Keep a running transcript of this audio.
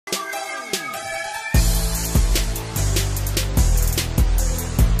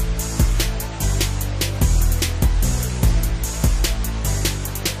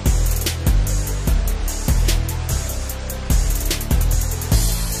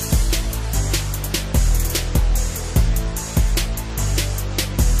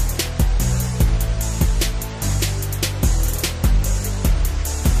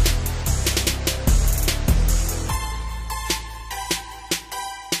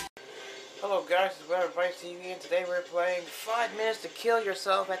Hello guys, this is Web Advice TV, and today we're playing 5 Minutes to Kill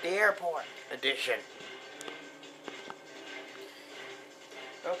Yourself at the Airport edition.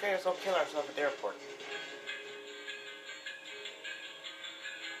 Okay, let's go kill ourselves at the airport.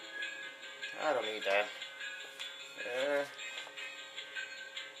 I don't need that.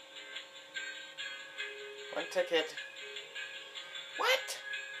 One ticket. What?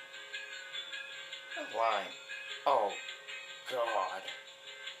 A line. Oh, God.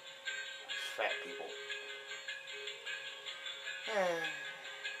 Fat people.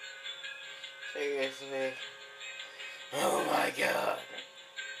 Seriously. Oh my God.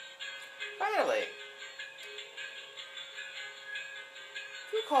 Finally.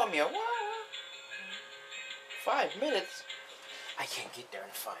 You call me a what? 5 minutes? I can't get there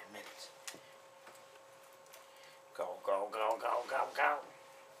in 5 minutes. Go, go, go, go, go, go.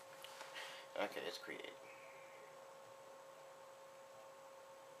 Okay, let's create.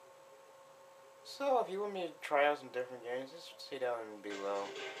 So, if you want me to try out some different games, just see down below.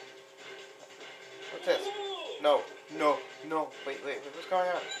 What's this? No, no, no. Wait, what's going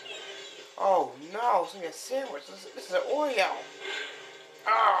on? Oh, no, it's like a sandwich. This is an Oreo.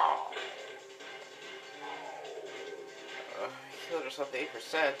 Oh! Killed yourself to 8%.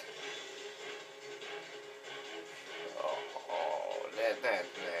 Oh, that's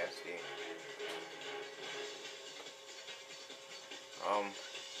nasty.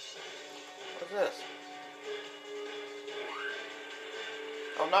 What's this?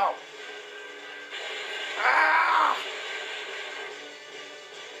 Oh no! Ah!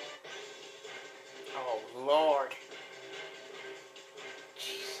 Oh Lord!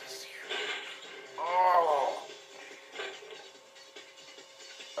 Jesus! Oh!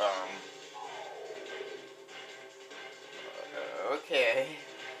 Okay.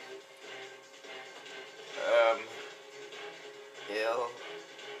 Ill.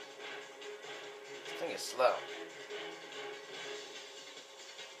 This thing is slow.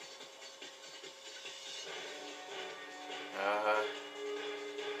 I'm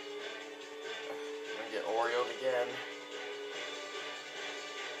gonna get Oreo'd again.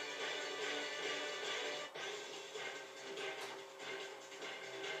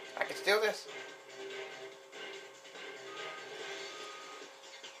 I can steal this.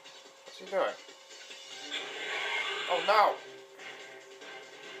 What's he doing? Oh no!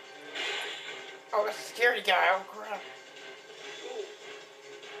 Oh, that's a security guy. Oh crap!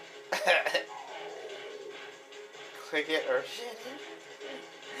 Click it or shit.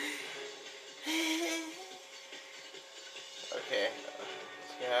 Okay,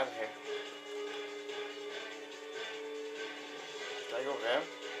 let's get out of here. Did I go over him?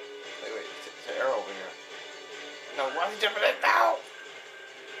 Wait, it's an arrow over here. No, why is he jumping in? No!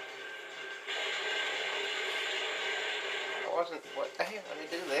 I wasn't. What the hell? Let me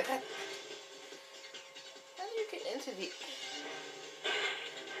do this. How do you get into the.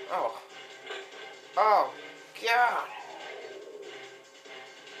 Oh. Oh, God.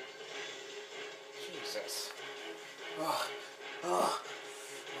 Jesus. Oh,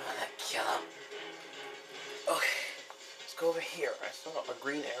 that kill him. Okay, let's go over here. I saw a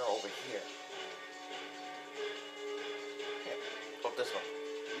green arrow over here. Yeah. Oh, this one.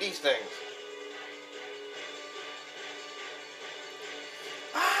 These things.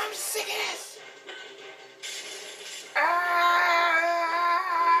 Oh, I'm sick of this.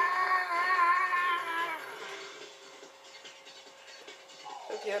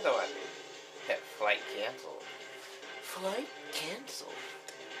 What's the other one? Hit flight canceled. Flight canceled.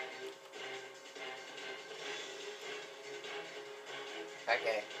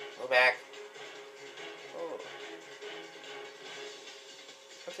 Okay, go back. Oh.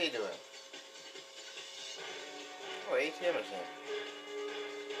 What's he doing? Oh, ATM machine.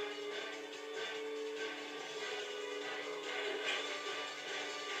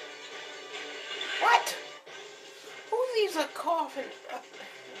 What? Who leaves a coffin?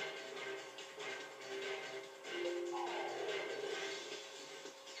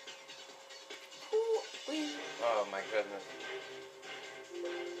 Oh my goodness.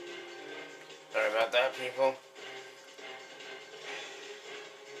 Sorry about that, people.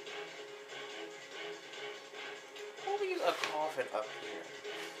 Who leaves a coffin up here?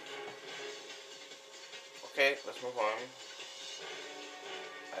 Okay, let's move on.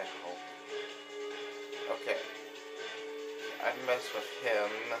 I hope. Okay. I messed with him.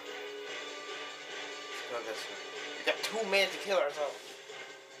 Let's go this way. We got 2 minutes to kill ourselves.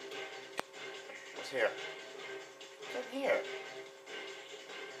 What's here? What's in here?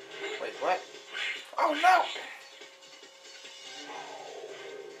 Wait, what? Oh no!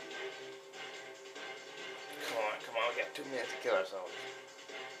 Come on, we got 2 minutes to kill ourselves.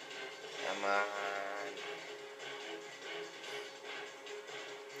 Come on.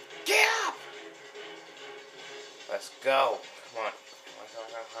 Get up! Let's go. Come on. Come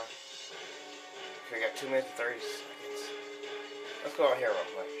on. Okay, we got 2 minutes and 30 seconds. Let's go out here real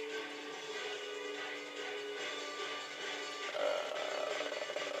quick.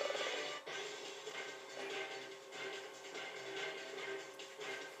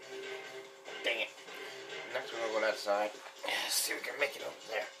 Dang it. Next we're gonna go on that side. See if we can make it over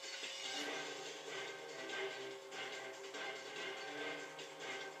there.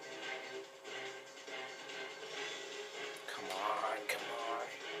 Come on.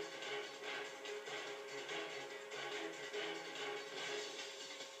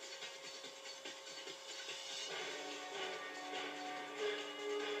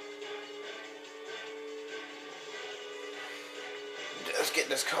 Let's get in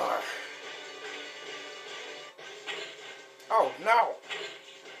this car. Oh no!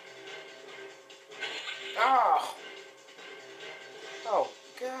 Oh! Oh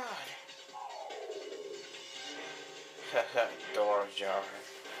God! Haha, door ajar.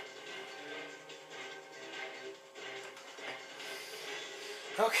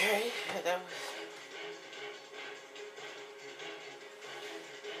 Okay, that was.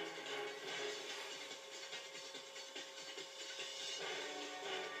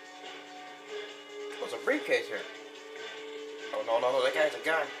 There's a briefcase here. Oh no, that guy's a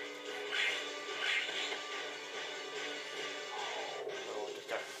gun. Oh, I just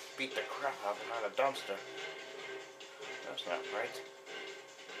got beat the crap out behind a dumpster. That's not right.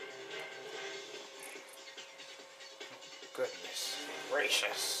 Goodness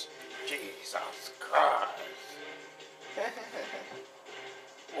gracious. Jesus Christ.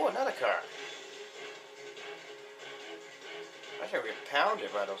 Oh, another car. I should get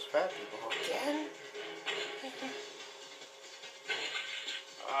pounded by those fat people again.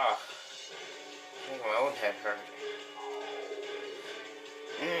 Ah, I think my own head hurt.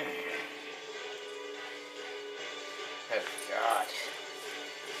 Oh God.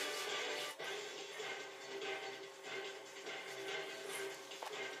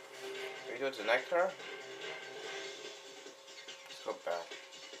 Can we go to the next car? Let's go back.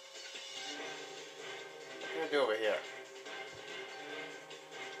 What can I do over here?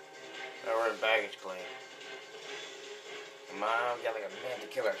 Now we're in baggage claim. Come on, we got like a man to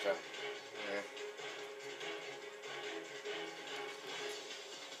kill or something. Yeah.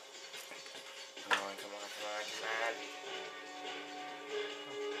 Come on.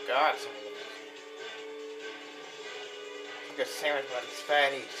 Oh, God, somebody. Look at sandwich by these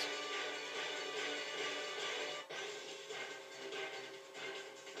fatties.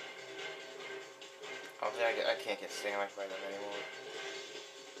 I don't think I can't get sandwiched by them anymore.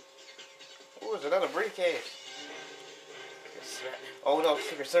 Ooh, there's another briefcase. Oh no,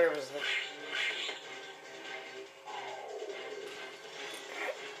 Secret Service.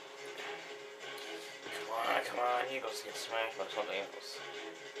 Come on, you go get smashed by something else.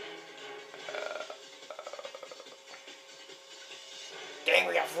 Dang,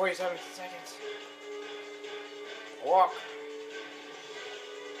 we got 47 seconds. Walk.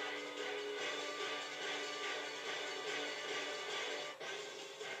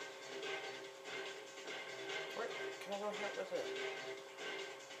 Where can I go here? What's this?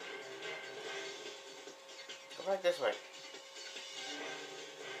 Go back this way.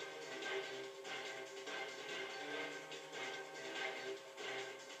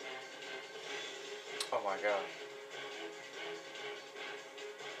 Oh my God.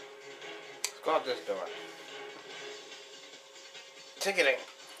 Let's go out this door. Ticketing.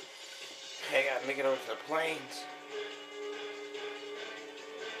 Hey, I gotta make it over to the planes.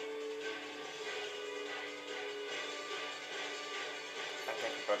 I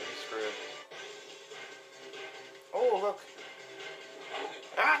think we're about to be screwed. Oh, look.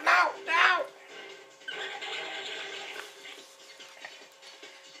 Ah, no!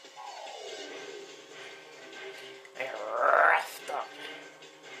 I got roughed up.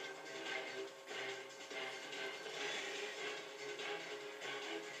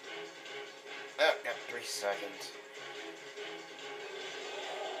 Oh, got 3 seconds.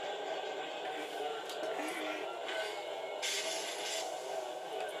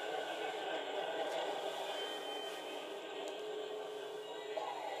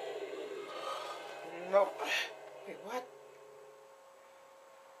 Nope. Wait, what?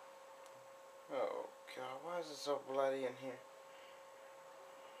 Oh God, why is it so bloody in here?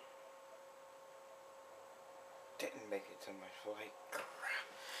 Didn't make it to my flight.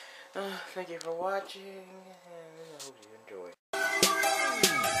 Crap. Thank you for watching, and I hope you enjoyed.